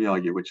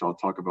Miyagi, which I'll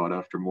talk about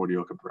after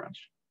Morioka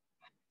branch.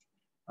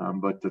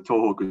 But the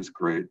Tohoku is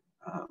great.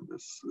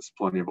 There's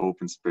plenty of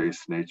open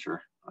space,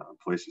 nature,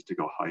 places to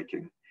go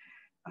hiking,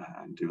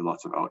 and do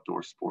lots of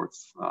outdoor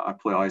sports. I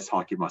play ice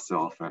hockey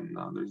myself, and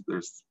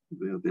there's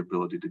the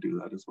ability to do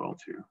that as well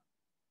too.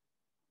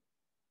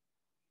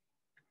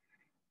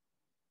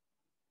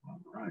 All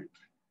right.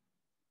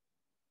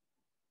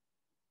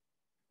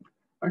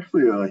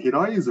 Actually,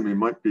 Hiraizumi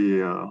might be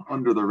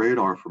under the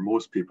radar for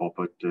most people,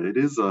 but it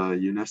is a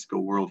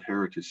UNESCO World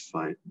Heritage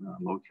Site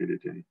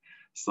located in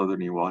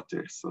southern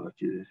Iwate. So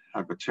if you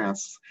have a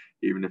chance,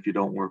 even if you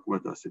don't work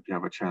with us, if you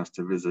have a chance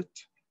to visit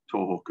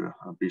Tohoku,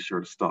 be sure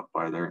to stop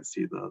by there and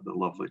see the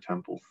lovely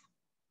temples.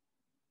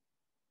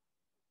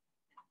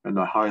 And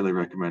I highly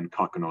recommend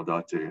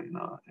Kakunodate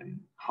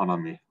in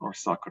Hanami or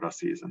Sakura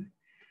season.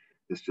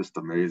 It's just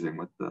amazing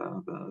with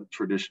the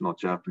traditional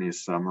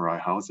Japanese samurai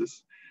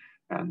houses,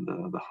 and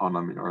the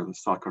Hanami or the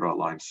Sakura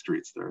lined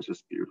streets there is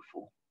just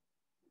beautiful.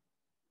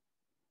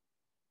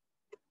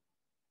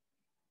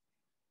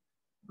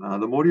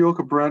 The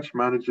Morioka branch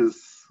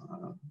manages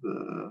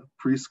the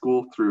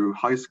preschool through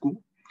high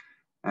school.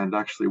 And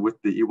actually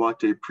with the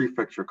Iwate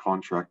Prefecture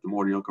contract, the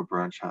Morioka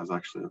branch has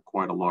actually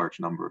quite a large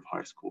number of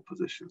high school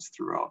positions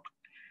throughout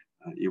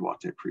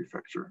Iwate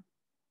Prefecture.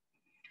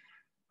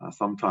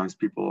 Sometimes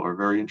people are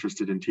very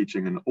interested in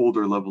teaching an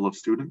older level of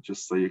student,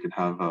 just so you can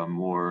have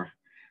more,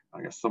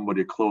 I guess,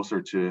 somebody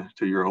closer to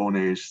your own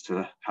age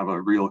to have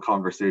a real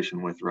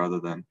conversation with, rather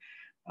than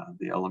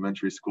the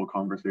elementary school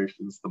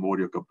conversations. The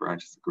Morioka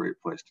branch is a great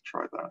place to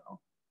try that out.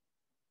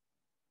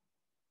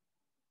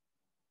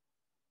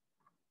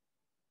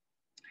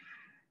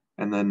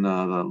 And then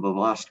the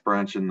last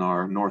branch in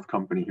our North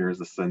Company here is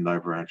the Sendai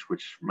branch,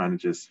 which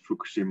manages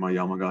Fukushima,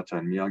 Yamagata,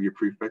 and Miyagi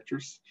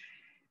prefectures.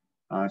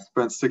 I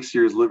spent 6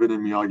 years living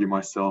in Miyagi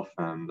myself,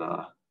 and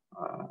I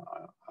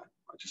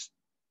just,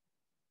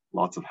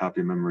 lots of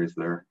happy memories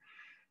there.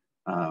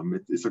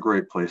 It's a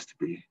great place to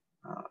be.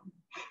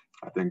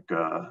 I think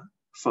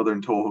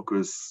Southern Tohoku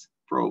is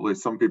probably,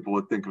 some people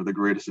would think of the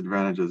greatest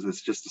advantages.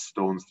 It's just a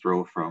stone's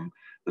throw from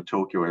the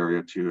Tokyo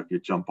area too. If you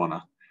jump on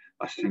a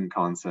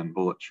Shinkansen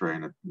bullet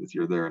train,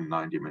 you're there in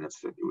 90 minutes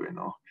to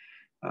Ueno.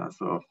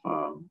 So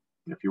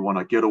if you want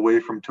to get away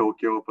from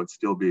Tokyo, but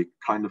still be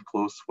kind of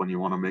close when you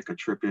want to make a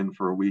trip in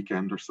for a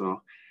weekend or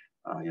so,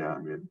 yeah, I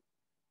mean,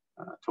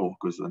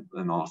 Tohoku is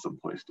an awesome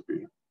place to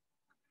be.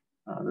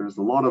 There's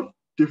a lot of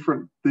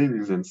different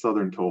things in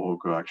Southern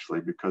Tohoku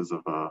actually, because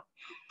of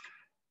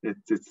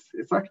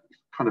it's actually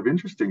kind of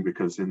interesting,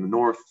 because in the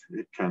north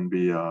it can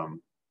be a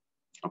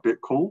bit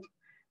cold,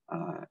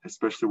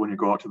 especially when you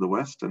go out to the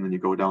west, and then you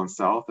go down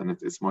south and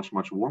it's much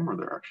warmer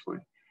there actually.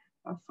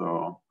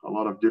 So a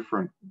lot of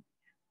different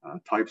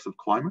types of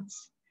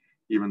climates,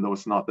 even though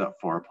it's not that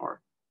far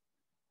apart.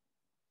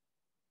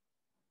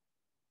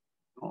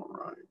 All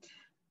right.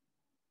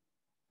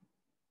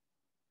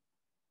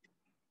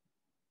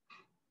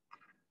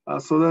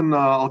 So then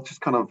I'll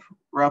just kind of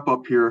wrap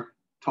up here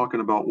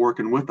talking about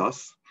working with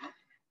us.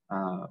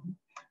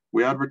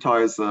 We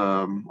advertise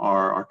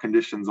our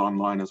conditions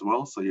online as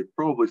well, so you've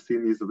probably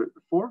seen these a bit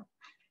before.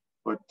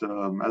 But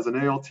as an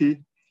ALT,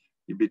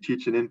 you'd be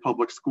teaching in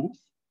public schools.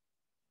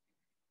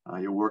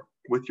 You work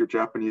with your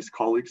Japanese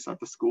colleagues at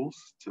the schools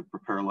to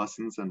prepare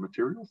lessons and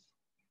materials.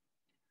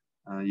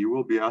 You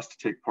will be asked to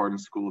take part in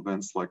school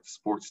events like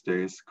sports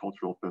days,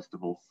 cultural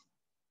festivals.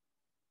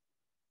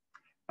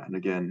 And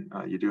again,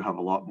 you do have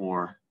a lot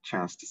more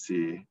chance to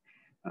see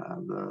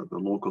the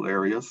local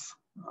areas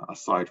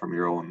aside from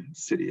your own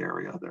city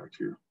area there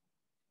too.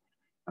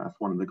 That's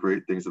one of the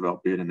great things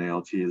about being an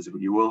ALT, is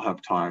you will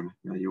have time,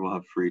 you will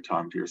have free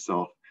time to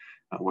yourself,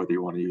 whether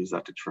you want to use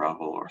that to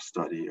travel or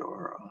study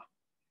or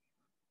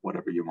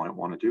whatever you might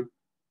want to do.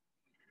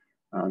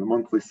 The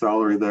monthly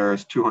salary there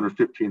is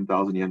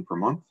 215,000 yen per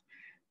month.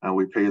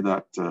 We pay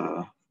that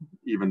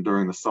even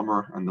during the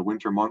summer and the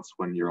winter months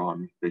when you're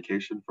on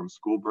vacation from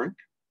school break.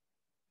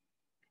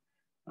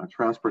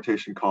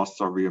 Transportation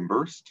costs are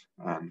reimbursed,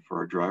 and for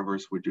our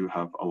drivers, we do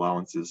have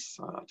allowances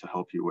to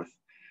help you with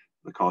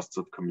the costs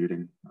of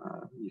commuting.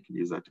 You can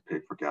use that to pay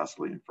for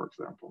gasoline, for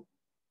example.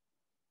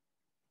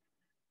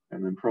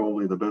 And then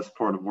probably the best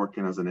part of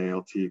working as an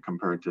ALT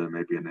compared to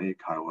maybe an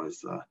ACAI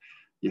was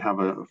you have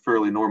a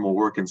fairly normal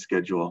working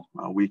schedule,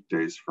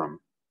 weekdays from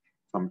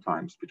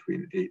sometimes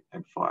between 8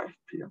 and 5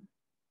 p.m.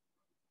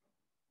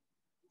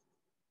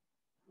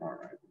 All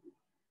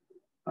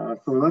right.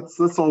 So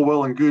that's all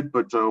well and good,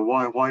 but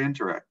why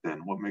Interac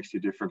then? What makes you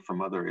different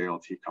from other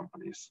ALT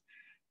companies?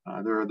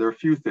 There are a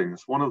few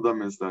things. One of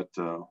them is that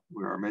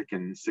we are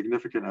making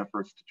significant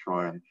efforts to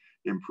try and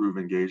improve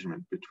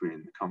engagement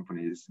between the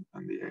companies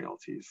and the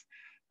ALTs.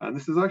 And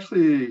this is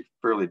actually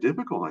fairly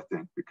difficult, I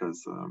think,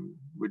 because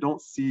we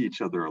don't see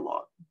each other a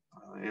lot.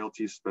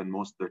 ALTs spend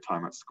most of their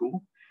time at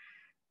school,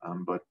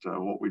 but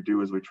what we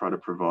do is we try to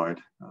provide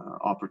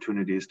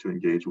opportunities to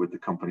engage with the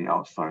company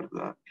outside of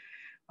that.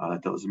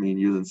 That doesn't mean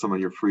using some of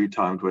your free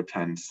time to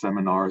attend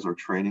seminars or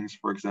trainings,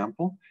 for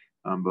example,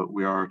 but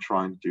we are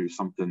trying to do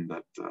something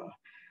that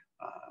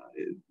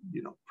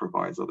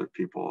provides other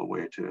people a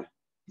way to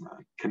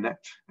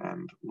connect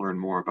and learn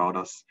more about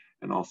us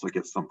and also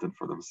get something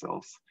for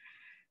themselves.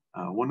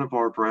 One of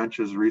our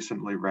branches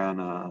recently ran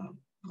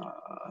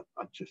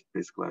just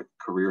basically a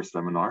career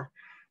seminar,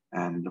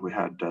 and we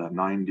had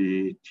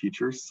 90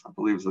 teachers, I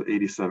believe it was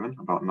 87,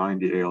 about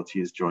 90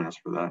 ALTs join us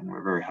for that, and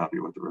we're very happy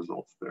with the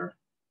results there.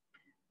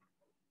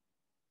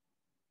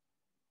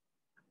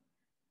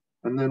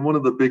 And then one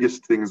of the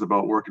biggest things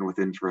about working with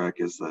Interac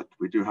is that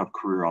we do have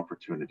career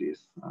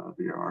opportunities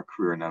via our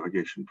career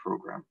navigation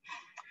program.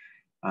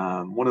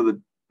 One of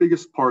the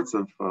biggest parts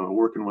of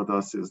working with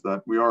us is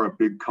that we are a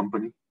big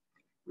company.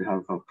 We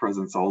have a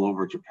presence all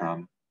over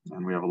Japan,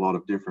 and we have a lot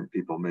of different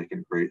people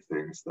making great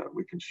things that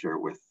we can share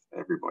with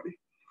everybody.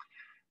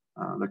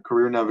 The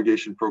career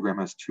navigation program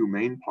has two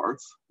main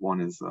parts.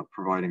 One is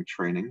providing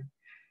training.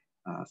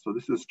 So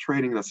this is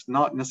training that's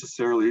not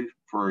necessarily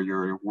for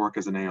your work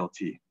as an ALT.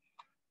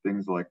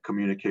 Things like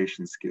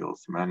communication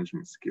skills,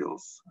 management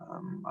skills.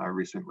 I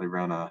recently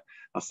ran a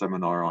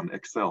seminar on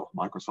Excel,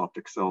 Microsoft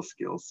Excel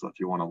skills. So if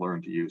you want to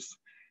learn to use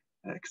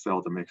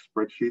Excel to make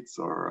spreadsheets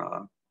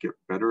or get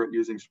better at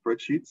using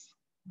spreadsheets,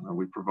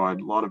 we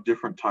provide a lot of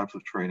different types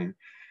of training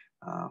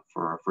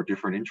for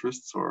different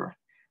interests or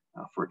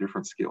for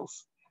different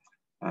skills.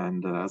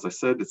 And as I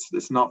said,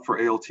 it's not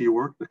for ALT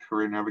work, the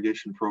career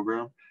navigation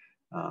program.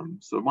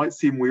 So it might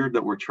seem weird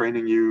that we're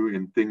training you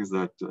in things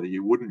that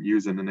you wouldn't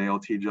use in an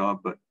ALT job,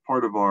 but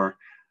part of our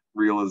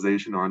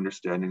realization or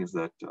understanding is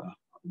that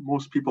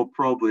most people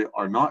probably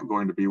are not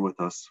going to be with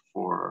us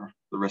for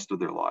the rest of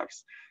their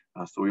lives.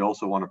 So we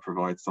also want to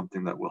provide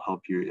something that will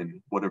help you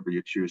in whatever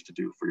you choose to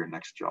do for your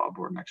next job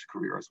or next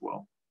career as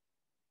well.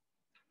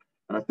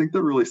 And I think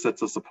that really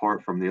sets us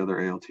apart from the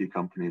other ALT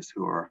companies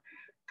who are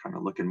kind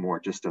of looking more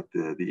just at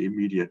the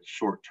immediate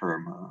short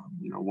term,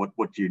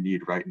 what do you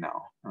need right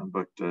now?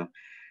 But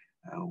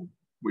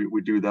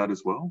we do that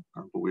as well,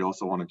 but we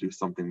also want to do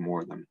something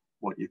more than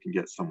what you can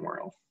get somewhere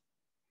else.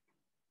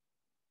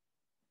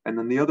 And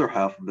then the other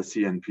half of the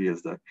CNP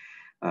is that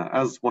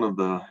as one of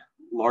the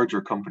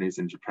larger companies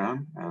in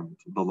Japan and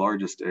the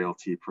largest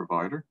ALT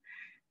provider,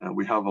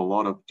 we have a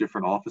lot of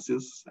different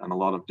offices and a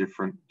lot of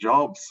different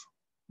jobs.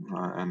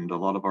 And a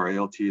lot of our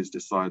ALTs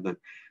decide that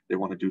they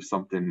want to do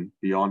something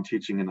beyond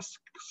teaching in a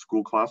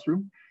school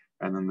classroom,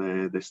 and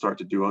then they start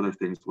to do other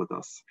things with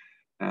us.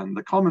 And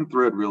the common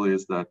thread really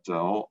is that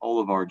all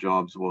of our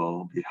jobs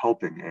will be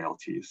helping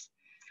ALTs.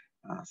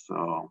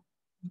 So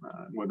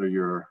whether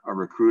you're a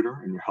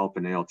recruiter and you're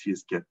helping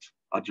ALTs get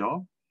a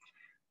job,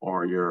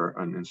 or you're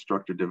an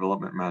instructor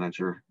development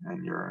manager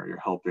and you're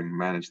helping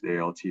manage the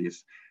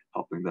ALTs,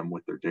 helping them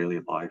with their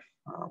daily life,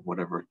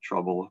 whatever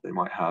trouble they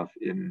might have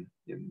in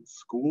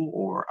school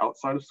or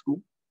outside of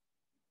school.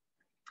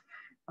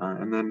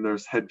 And then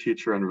there's head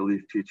teacher and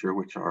relief teacher,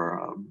 which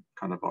are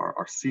kind of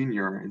our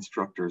senior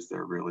instructors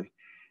there really,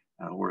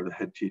 where the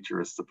head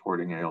teacher is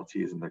supporting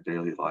ALTs in their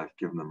daily life,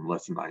 giving them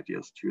lesson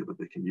ideas too that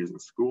they can use in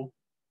school.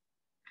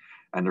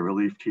 And a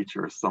relief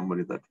teacher is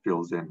somebody that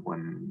fills in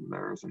when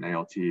there's an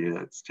ALT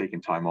that's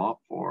taking time off,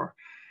 or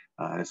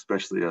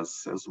especially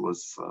as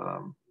was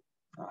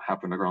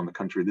happened around the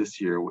country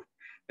this year with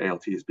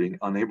ALTs being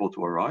unable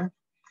to arrive,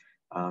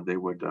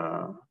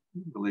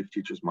 relief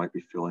teachers might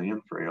be filling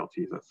in for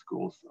ALTs at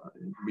schools,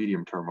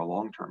 medium term or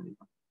long term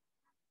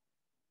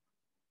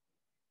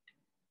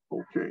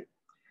even. Okay.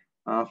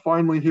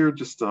 Finally here,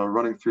 just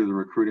running through the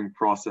recruiting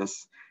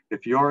process.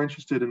 If you are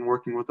interested in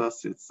working with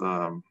us, it's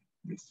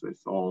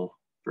all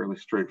fairly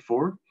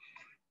straightforward.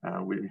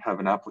 We have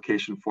an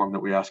application form that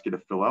we ask you to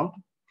fill out.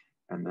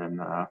 And then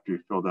after you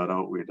fill that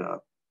out, we'd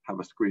have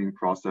a screening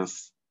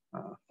process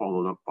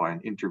followed up by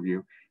an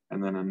interview,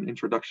 and then an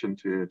introduction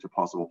to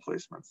possible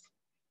placements.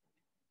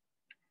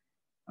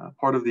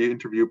 Part of the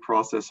interview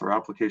process or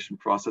application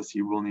process,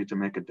 you will need to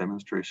make a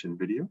demonstration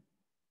video.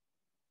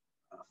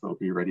 So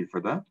be ready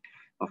for that.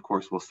 Of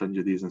course, we'll send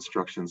you these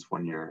instructions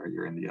when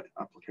you're in the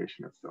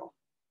application itself.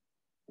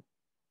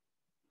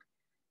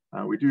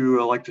 We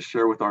do like to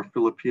share with our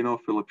Filipino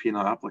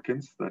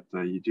applicants that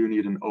you do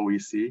need an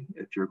OEC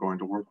if you're going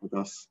to work with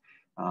us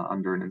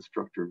under an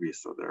instructor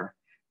visa there.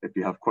 If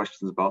you have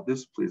questions about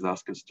this, please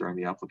ask us during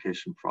the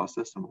application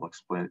process and we'll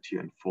explain it to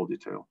you in full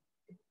detail.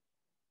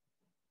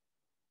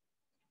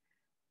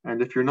 And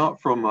if you're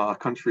not from a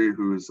country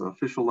whose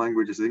official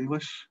language is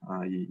English,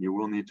 you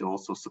will need to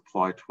also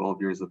supply 12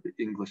 years of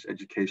English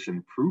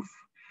education proof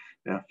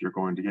if you're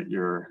going to get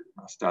your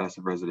status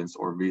of residence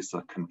or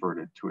visa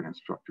converted to an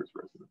instructor's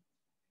residence.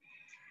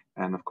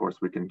 And of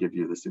course, we can give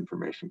you this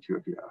information too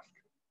if you ask.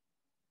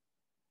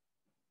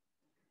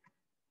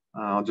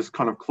 I'll just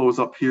kind of close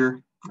up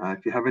here.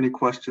 If you have any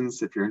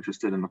questions, if you're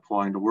interested in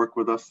applying to work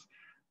with us,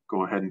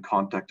 go ahead and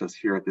contact us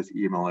here at this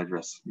email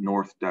address,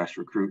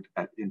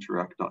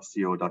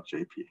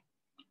 north-recruit@interac.co.jp.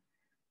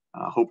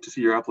 Hope to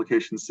see your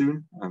application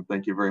soon, and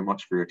thank you very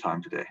much for your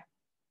time today.